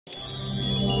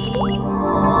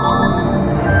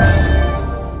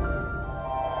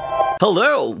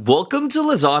Hello, welcome to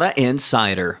Lazada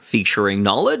Insider, featuring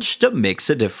knowledge that makes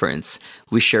a difference.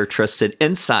 We share trusted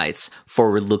insights,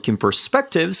 forward-looking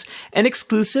perspectives, and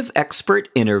exclusive expert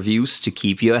interviews to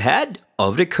keep you ahead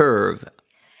of the curve.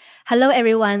 Hello,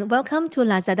 everyone. Welcome to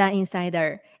Lazada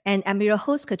Insider, and I'm your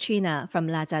host, Katrina from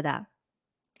Lazada.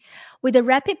 With the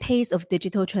rapid pace of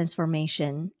digital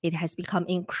transformation, it has become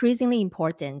increasingly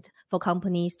important for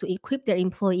companies to equip their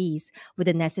employees with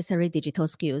the necessary digital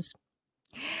skills.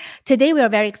 Today, we are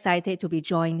very excited to be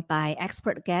joined by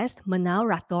expert guest Munal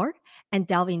Rathore and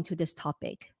delve into this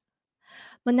topic.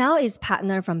 Munal is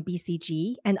partner from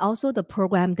BCG and also the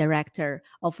program director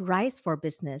of Rise for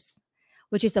Business,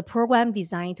 which is a program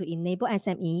designed to enable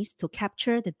SMEs to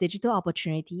capture the digital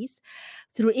opportunities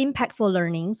through impactful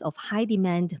learnings of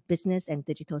high-demand business and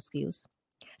digital skills.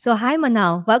 So hi,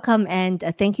 Munal. Welcome, and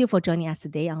thank you for joining us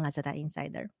today on Lazada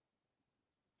Insider.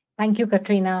 Thank you,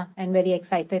 Katrina, and very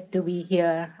excited to be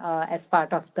here as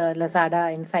part of the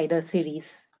Lazada Insider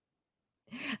series.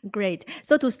 Great.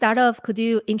 So to start off, could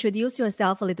you introduce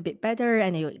yourself a little bit better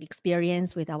and your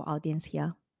experience with our audience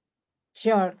here?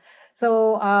 Sure.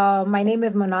 So my name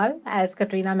is Munal, as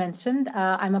Katrina mentioned.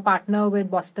 I'm a partner with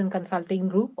Boston Consulting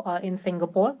Group in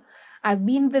Singapore. I've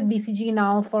been with BCG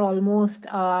now for almost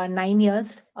 9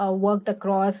 years, worked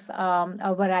across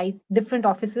a variety different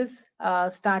offices,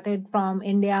 started from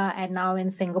India and now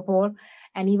in Singapore,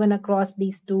 and even across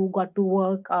these two, got to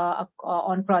work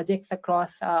on projects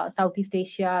across Southeast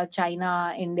Asia,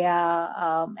 China, India,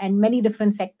 and many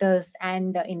different sectors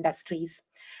and industries.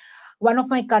 One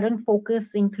of my current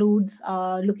focus includes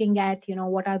looking at,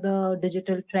 what are the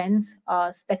digital trends,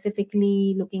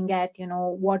 specifically looking at,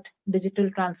 what digital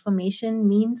transformation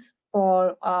means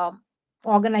for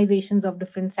organizations of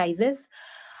different sizes.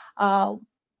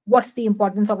 What's the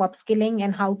importance of upskilling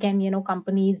and how can,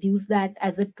 companies use that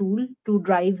as a tool to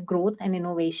drive growth and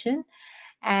innovation,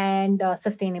 and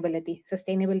sustainability.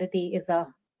 Sustainability is a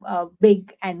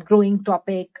big and growing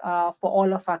topic for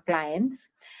all of our clients.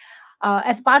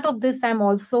 As part of this, I'm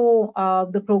also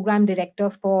the program director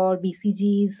for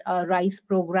BCG's RISE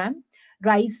program.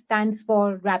 RISE stands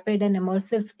for Rapid and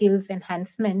Immersive Skills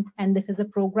Enhancement, and this is a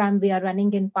program we are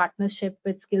running in partnership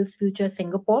with Skills Future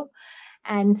Singapore.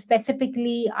 And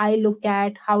specifically, I look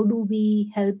at how do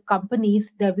we help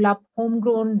companies develop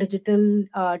homegrown digital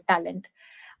talent.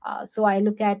 So I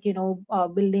look at,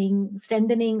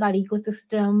 strengthening our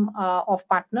ecosystem of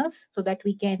partners so that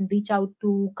we can reach out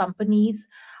to companies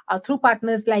through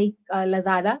partners like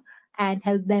Lazada and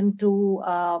help them to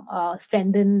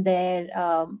strengthen their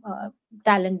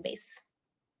talent base.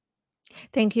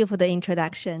 Thank you for the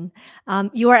introduction.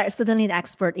 You are certainly an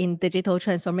expert in digital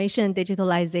transformation,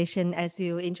 digitalization, as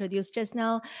you introduced just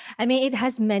now. I mean, it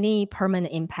has many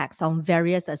permanent impacts on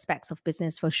various aspects of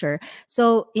business for sure.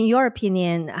 So in your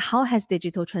opinion, how has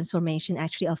digital transformation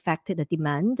actually affected the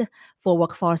demand for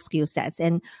workforce skill sets?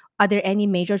 And are there any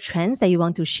major trends that you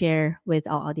want to share with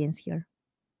our audience here?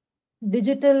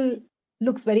 Digital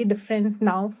looks very different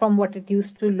now from what it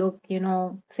used to look,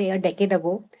 say a decade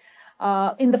ago.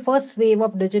 In the first wave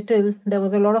of digital, there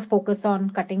was a lot of focus on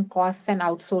cutting costs and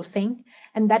outsourcing,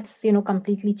 and that's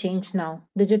completely changed now.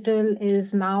 Digital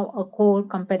is now a core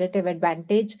competitive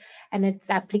advantage, and it's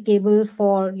applicable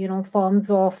for firms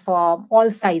of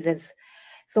all sizes.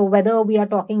 So whether we are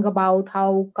talking about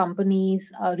how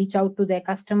companies reach out to their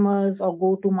customers or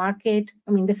go to market,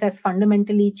 I mean, this has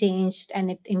fundamentally changed, and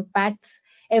it impacts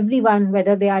everyone,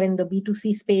 whether they are in the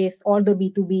B2C space or the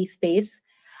B2B space.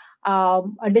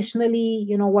 Additionally,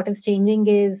 what is changing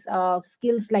is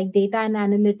skills like data and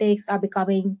analytics are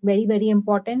becoming very, very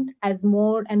important as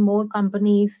more and more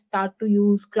companies start to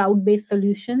use cloud-based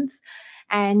solutions,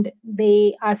 and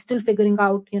they are still figuring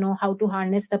out, how to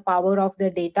harness the power of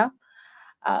their data.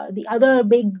 The other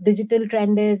big digital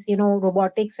trend is,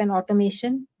 robotics and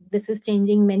automation. This is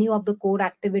changing many of the core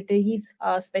activities,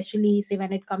 especially say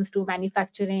when it comes to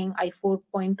manufacturing, I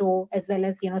 4.0, as well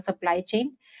as, supply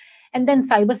chain. And then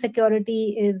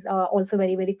cybersecurity is also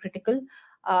very, very critical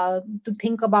to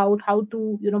think about how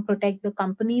to, protect the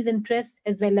company's interests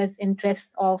as well as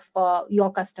interests of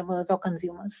your customers or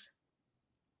consumers.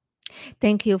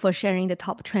 Thank you for sharing the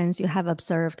top trends you have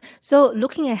observed. So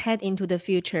looking ahead into the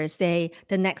future, say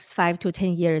the next 5 to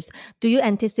 10 years, do you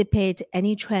anticipate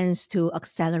any trends to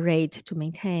accelerate, to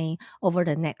maintain over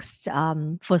the next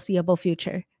foreseeable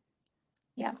future?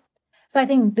 Yeah. So I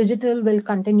think digital will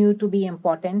continue to be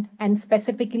important, and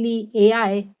specifically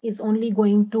AI is only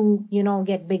going to,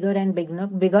 get bigger and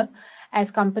bigger as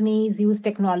companies use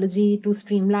technology to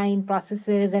streamline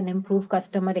processes and improve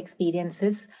customer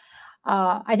experiences.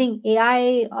 I think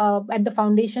AI, at the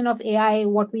foundation of AI,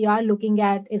 what we are looking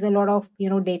at is a lot of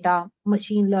data,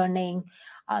 machine learning,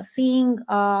 seeing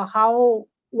how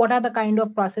what are the kind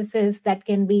of processes that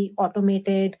can be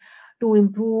automated to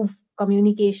improve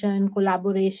communication,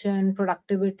 collaboration,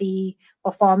 productivity,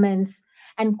 performance.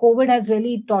 And COVID has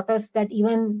really taught us that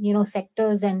even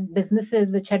sectors and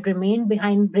businesses which had remained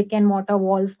behind brick and mortar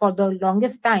walls for the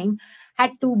longest time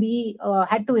had to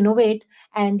innovate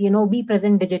and be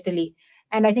present digitally.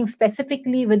 And I think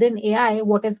specifically within AI,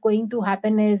 what is going to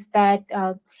happen is that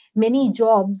many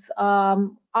jobs are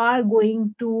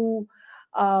going to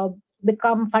uh,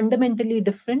 become fundamentally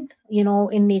different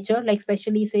in nature, like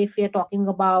especially say if we are talking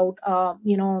about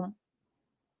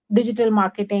digital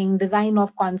marketing, design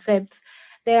of concepts.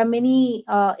 There are many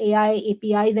AI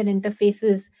APIs and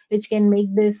interfaces which can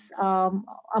make this a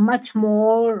much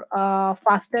more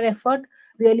faster effort,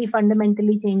 really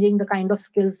fundamentally changing the kind of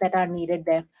skills that are needed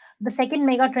there. The second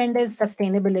mega trend is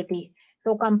sustainability.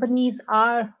 So companies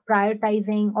are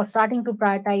prioritizing or starting to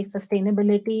prioritize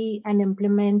sustainability and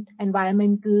implement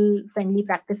environmental friendly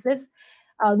practices.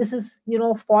 This is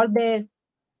for their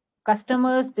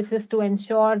customers. This is to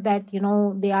ensure that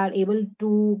they are able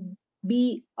to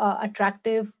be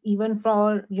attractive even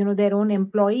for their own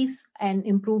employees and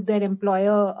improve their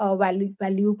employer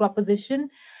value proposition.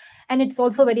 And it's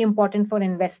also very important for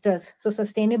investors. So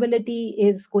sustainability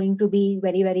is going to be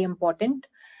very, very important.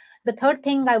 The third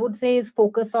thing I would say is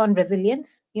focus on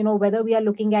resilience. Whether we are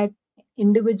looking at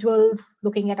individuals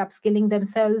looking at upskilling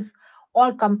themselves,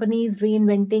 or companies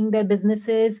reinventing their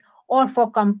businesses, or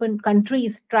for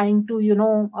countries trying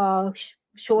to,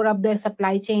 shore up their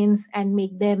supply chains and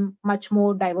make them much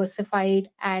more diversified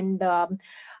and uh,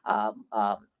 uh,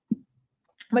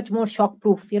 much more shock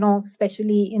proof,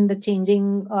 especially in the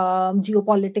changing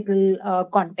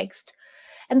geopolitical context.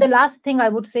 And the last thing I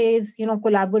would say is,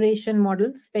 collaboration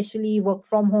models, especially work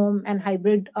from home and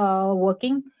hybrid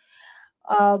working.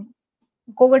 Uh,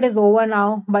 COVID is over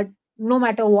now, but no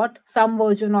matter what, some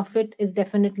version of it is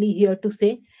definitely here to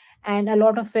stay. And a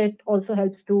lot of it also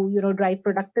helps to, drive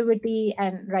productivity.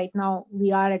 And right now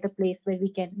we are at a place where we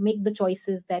can make the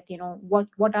choices that,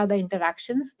 what are the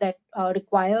interactions that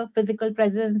require physical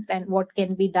presence and what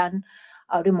can be done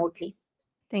remotely.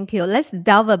 Thank you. Let's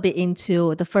delve a bit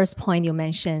into the first point you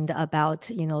mentioned about,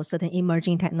 certain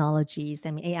emerging technologies.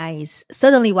 I mean, AI is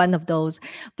certainly one of those.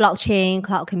 Blockchain,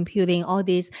 cloud computing, all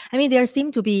these. I mean, they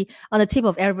seem to be on the tip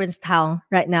of everyone's tongue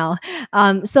right now.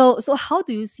 So how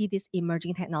do you see these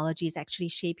emerging technologies actually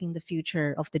shaping the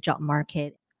future of the job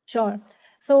market? Sure.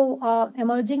 So,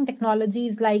 emerging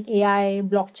technologies like AI,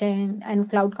 blockchain, and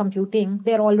cloud computing,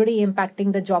 they're already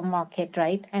impacting the job market,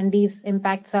 right? And these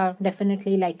impacts are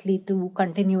definitely likely to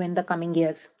continue in the coming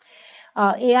years.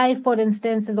 AI, for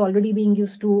instance, is already being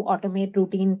used to automate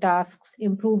routine tasks,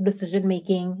 improve decision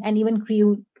making, and even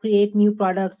create new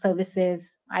products,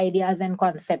 services, ideas, and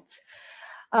concepts.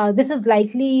 This is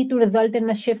likely to result in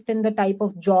a shift in the type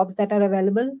of jobs that are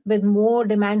available, with more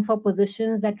demand for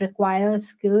positions that require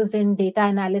skills in data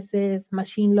analysis,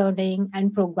 machine learning,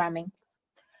 and programming.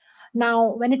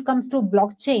 Now, when it comes to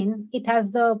blockchain, it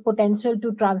has the potential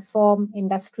to transform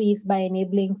industries by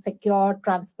enabling secure,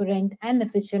 transparent, and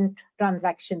efficient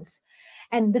transactions.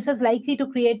 And this is likely to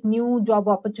create new job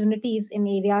opportunities in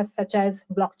areas such as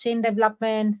blockchain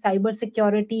development,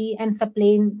 cybersecurity, and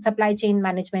supply chain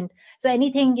management. So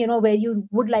anything where you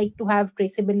would like to have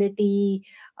traceability,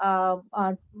 have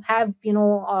a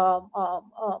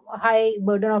high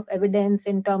burden of evidence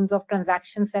in terms of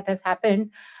transactions that has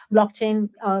happened, blockchain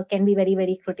can be very,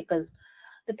 very critical.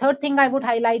 The third thing I would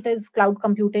highlight is cloud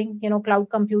computing. Cloud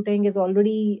computing is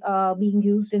already being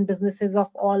used in businesses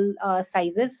of all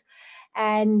sizes.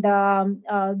 And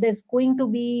there's going to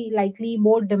be likely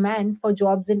more demand for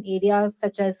jobs in areas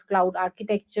such as cloud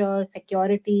architecture,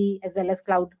 security, as well as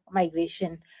cloud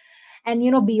migration.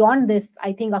 And beyond this,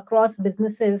 I think across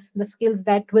businesses, the skills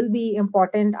that will be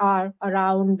important are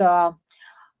around how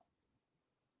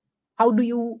do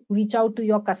you reach out to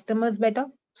your customers better.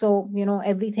 So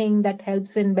everything that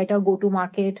helps in better go to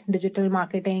market, digital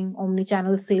marketing, omni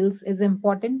channel sales is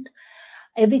important.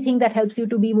 Everything that helps you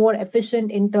to be more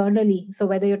efficient internally, so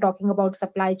whether you're talking about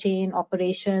supply chain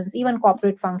operations, even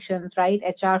corporate functions, right,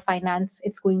 HR, finance,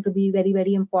 it's going to be very,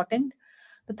 very important.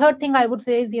 The third thing I would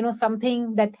say is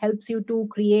something that helps you to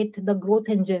create the growth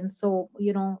engine. So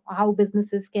how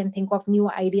businesses can think of new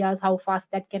ideas, how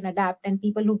fast that can adapt, and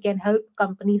people who can help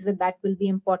companies with that will be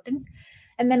important.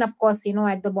 And then of course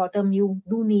at the bottom you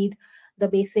do need the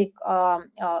basic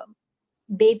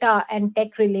data and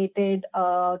tech related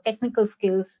technical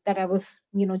skills that I was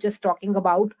just talking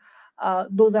about.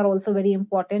 Those are also very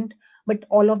important. but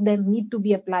all of them need to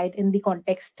be applied in the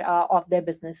context of their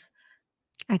business.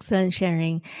 Excellent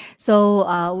sharing.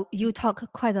 So, you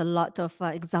talk quite a lot of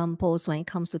examples when it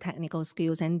comes to technical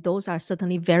skills, and those are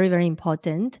certainly very, very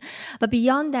important. But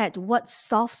beyond that, what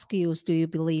soft skills do you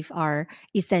believe are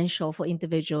essential for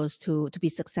individuals to be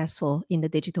successful in the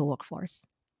digital workforce?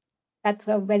 That's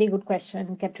a very good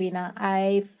question, Katrina.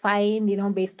 I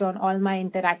find, based on all my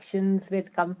interactions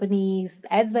with companies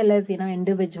as well as,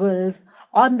 individuals,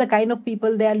 on the kind of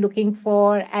people they are looking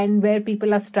for and where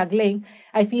people are struggling,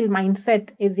 I feel mindset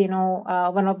is,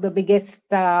 one of the biggest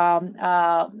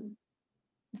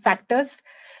factors.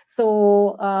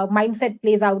 So mindset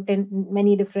plays out in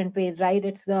many different ways, right?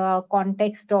 It's the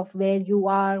context of where you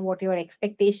are, what your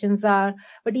expectations are,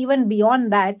 but even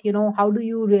beyond that, how do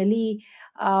you really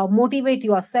motivate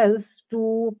yourself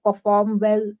to perform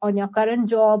well on your current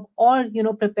job, or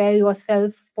prepare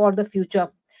yourself for the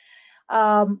future.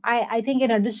 I think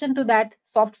in addition to that,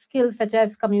 soft skills such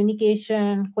as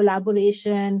communication,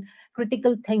 collaboration,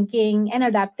 critical thinking, and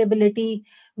adaptability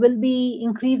will be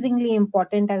increasingly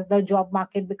important as the job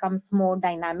market becomes more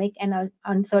dynamic and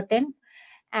uncertain.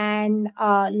 And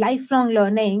lifelong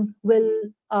learning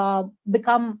will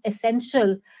become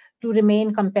essential to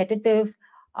remain competitive,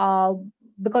 uh,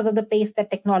 because of the pace that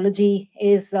technology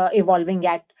is evolving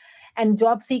at. And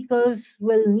job seekers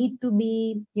will need to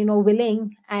be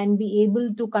willing and be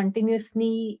able to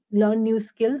continuously learn new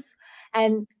skills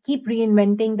and keep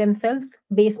reinventing themselves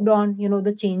based on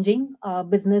the changing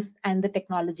business and the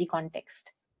technology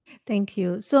context. Thank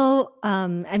you. So,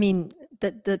 I mean,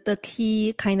 the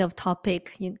key kind of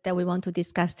topic that we want to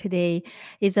discuss today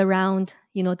is around,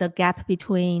 the gap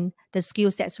between the skill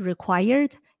sets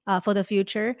required for the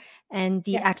future and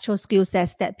the Yeah. actual skill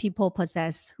sets that people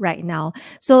possess right now.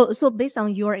 So based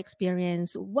on your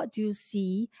experience, what do you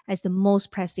see as the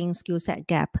most pressing skill set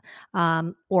gap,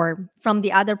 or from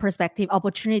the other perspective,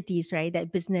 opportunities, right,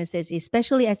 that businesses,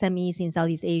 especially SMEs in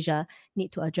Southeast Asia,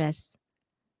 need to address?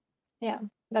 Yeah,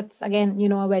 that's again,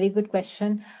 a very good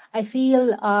question. I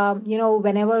feel,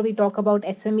 whenever we talk about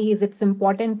SMEs, it's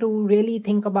important to really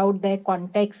think about their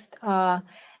context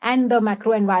and the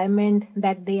macro environment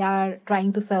that they are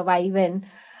trying to survive in.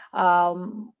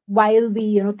 While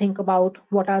we, think about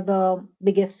what are the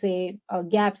biggest, say,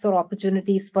 gaps or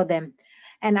opportunities for them.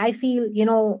 And I feel,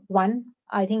 one,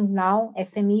 I think now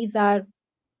SMEs are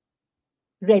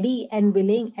ready and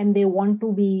willing, and they want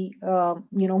to be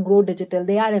grow digital.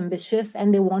 They are ambitious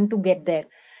and they want to get there.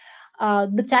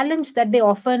 The challenge that they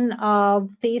often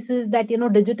face is that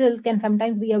digital can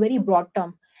sometimes be a very broad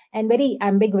term and very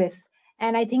ambiguous.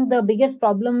 And I think the biggest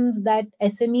problems that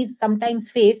SMEs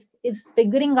sometimes face is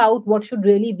figuring out what should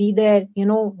really be their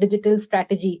digital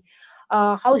strategy.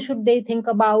 How should they think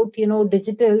about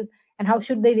digital, and how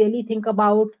should they really think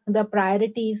about the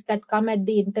priorities that come at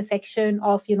the intersection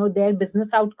of their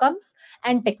business outcomes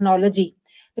and technology.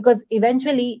 Because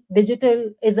eventually digital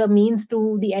is a means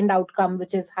to the end outcome,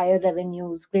 which is higher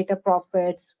revenues, greater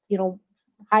profits,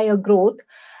 higher growth.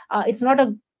 It's not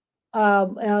a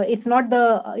it's not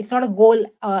a goal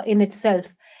in itself.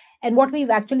 And what we've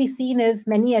actually seen is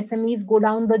many SMEs go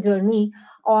down the journey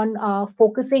on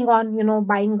focusing on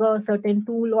buying a certain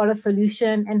tool or a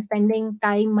solution and spending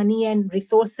time, money, and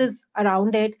resources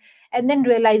around it, and then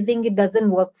realizing it doesn't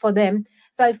work for them.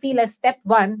 So I feel as step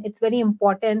one, it's very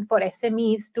important for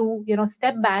SMEs to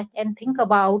step back and think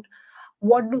about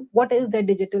what is their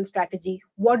digital strategy,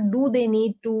 what do they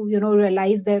need to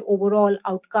realize their overall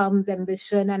outcomes,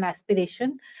 ambition, and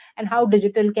aspiration, and how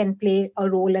digital can play a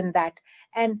role in that.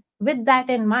 And with that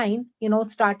in mind,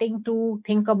 starting to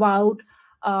think about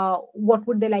what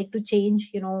would they like to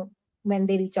change, when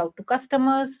they reach out to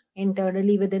customers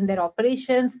internally within their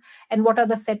operations, and what are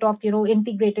the set of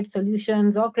integrated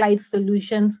solutions or cloud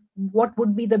solutions, what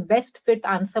would be the best fit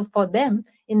answer for them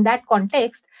in that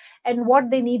context, and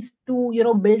what they need to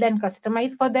build and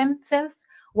customize for themselves,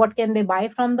 what can they buy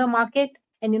from the market,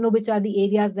 and which are the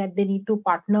areas that they need to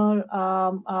partner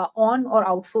on or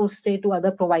outsource, say, to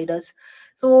other providers.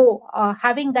 So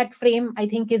having that frame, I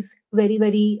think, is very,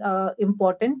 very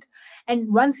important.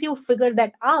 And once you figure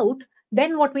that out,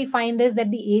 then what we find is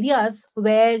that the areas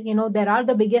where there are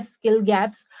the biggest skill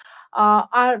gaps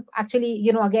are actually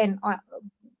again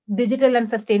digital and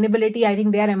sustainability. I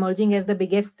think they are emerging as the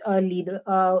biggest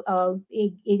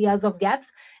areas of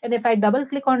gaps. And if I double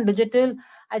click on digital,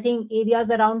 I think areas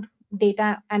around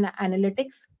data and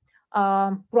analytics,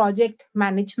 project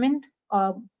management,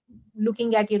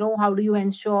 looking at how do you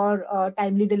ensure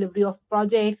timely delivery of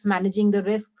projects, managing the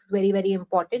risks, very, very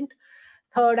important.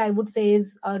 Third, I would say,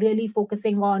 is really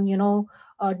focusing on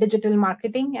digital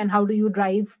marketing, and how do you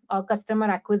drive customer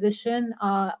acquisition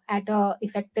at a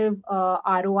effective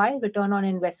ROI, return on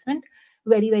investment,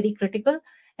 very, very critical.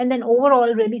 And then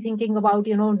overall, really thinking about,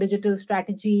 digital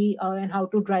strategy and how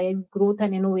to drive growth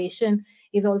and innovation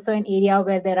is also an area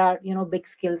where there are, big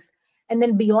skills. And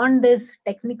then beyond this,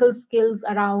 technical skills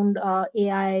around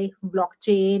AI,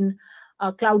 blockchain,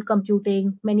 cloud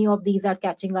computing, many of these are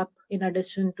catching up in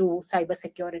addition to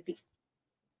cybersecurity.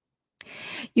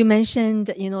 You mentioned,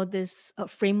 this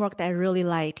framework that I really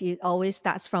like. It always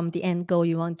starts from the end goal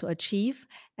you want to achieve,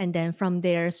 and then from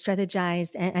there,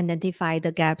 strategize and identify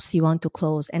the gaps you want to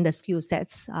close and the skill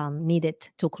sets needed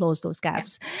to close those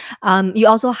gaps. You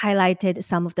also highlighted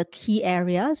some of the key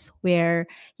areas where,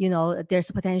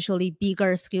 there's potentially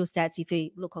bigger skill sets if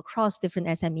we look across different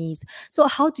SMEs. So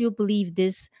how do you believe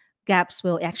these gaps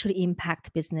will actually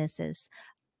impact businesses?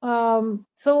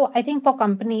 So I think for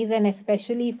companies and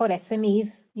especially for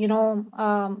SMEs,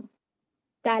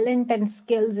 talent and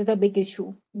skills is a big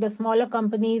issue. The smaller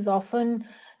companies often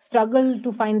struggle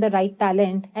to find the right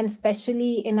talent, and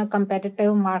especially in a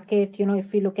competitive market,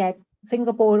 if we look at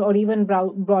Singapore or even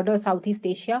broader Southeast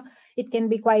Asia, it can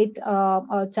be quite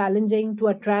challenging to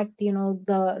attract,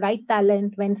 the right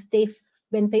talent when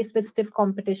faced with stiff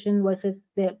competition versus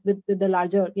with the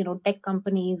larger, tech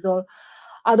companies or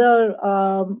other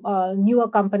newer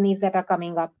companies that are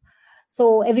coming up.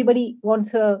 So everybody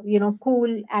wants a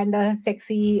cool and a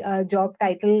sexy job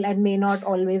title, and may not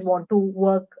always want to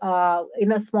work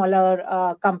in a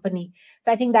smaller company.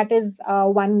 So I think that is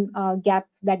one gap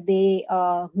that they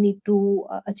need to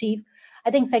achieve.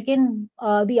 I think second,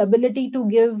 the ability to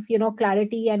give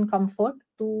clarity and comfort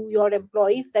to your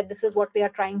employees that this is what we are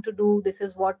trying to do, this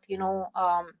is what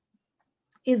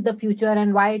is the future,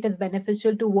 and why it is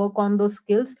beneficial to work on those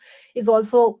skills is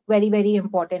also very, very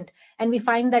important. And we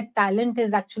find that talent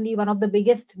is actually one of the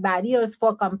biggest barriers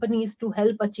for companies to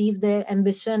help achieve their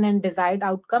ambition and desired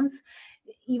outcomes.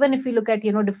 Even if we look at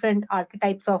different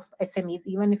archetypes of SMEs,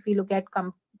 even if we look at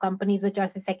companies which are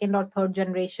say second or third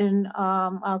generation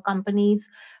companies,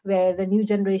 where the new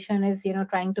generation is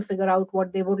trying to figure out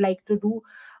what they would like to do,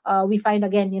 we find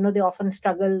again they often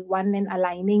struggle, one, in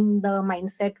aligning the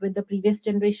mindset with the previous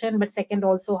generation, but second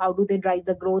also, how do they drive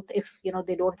the growth if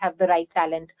they don't have the right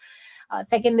talent.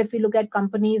 Second, if we look at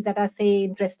companies that are say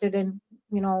interested in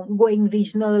going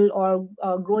regional or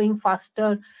growing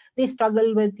faster, they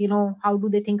struggle with how do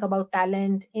they think about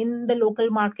talent in the local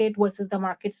market versus the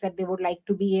markets that they would like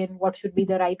to be in, what should be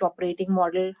the right operating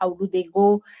model, how do they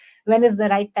go, when is the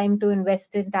right time to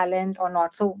invest in talent or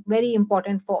not. So very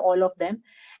important for all of them.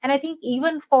 And I think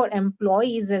even for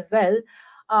employees as well,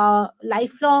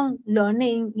 lifelong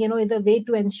learning is a way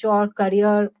to ensure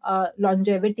career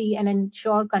longevity and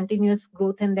ensure continuous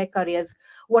growth in their careers.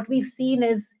 What we've seen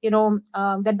is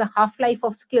that the half life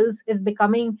of skills is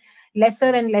becoming lesser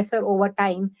and lesser over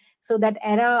time. So that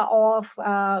era of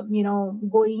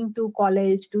going to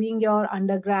college, doing your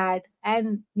undergrad,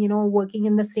 and working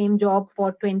in the same job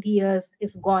for 20 years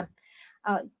is gone.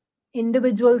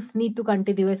 Individuals need to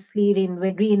continuously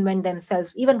reinvent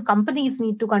themselves. Even companies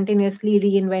need to continuously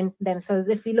reinvent themselves.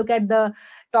 If we look at the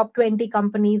top 20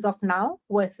 companies of now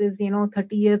versus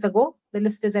 30 years ago, the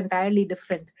list is entirely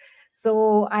different.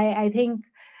 So I think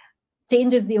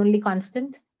change is the only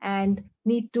constant, and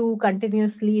need to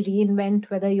continuously reinvent,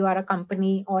 whether you are a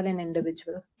company or an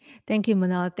individual. Thank you,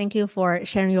 Munal. Thank you for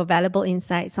sharing your valuable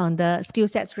insights on the skill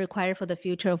sets required for the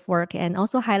future of work, and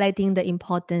also highlighting the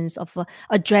importance of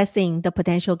addressing the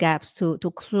potential gaps to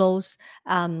close,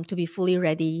 to be fully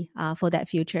ready for that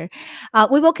future.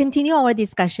 We will continue our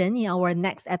discussion in our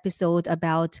next episode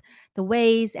about the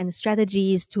ways and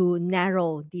strategies to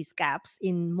narrow these gaps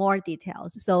in more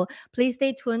details. So please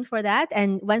stay tuned for that.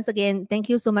 And once again, thank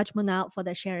you so much, Munal, for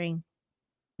the sharing.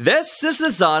 This is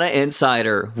Lazada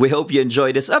Insider. We hope you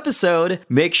enjoyed this episode.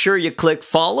 Make sure you click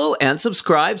follow and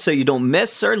subscribe so you don't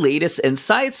miss our latest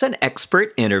insights and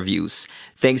expert interviews.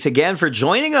 Thanks again for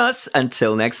joining us.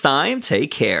 Until next time,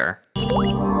 take care.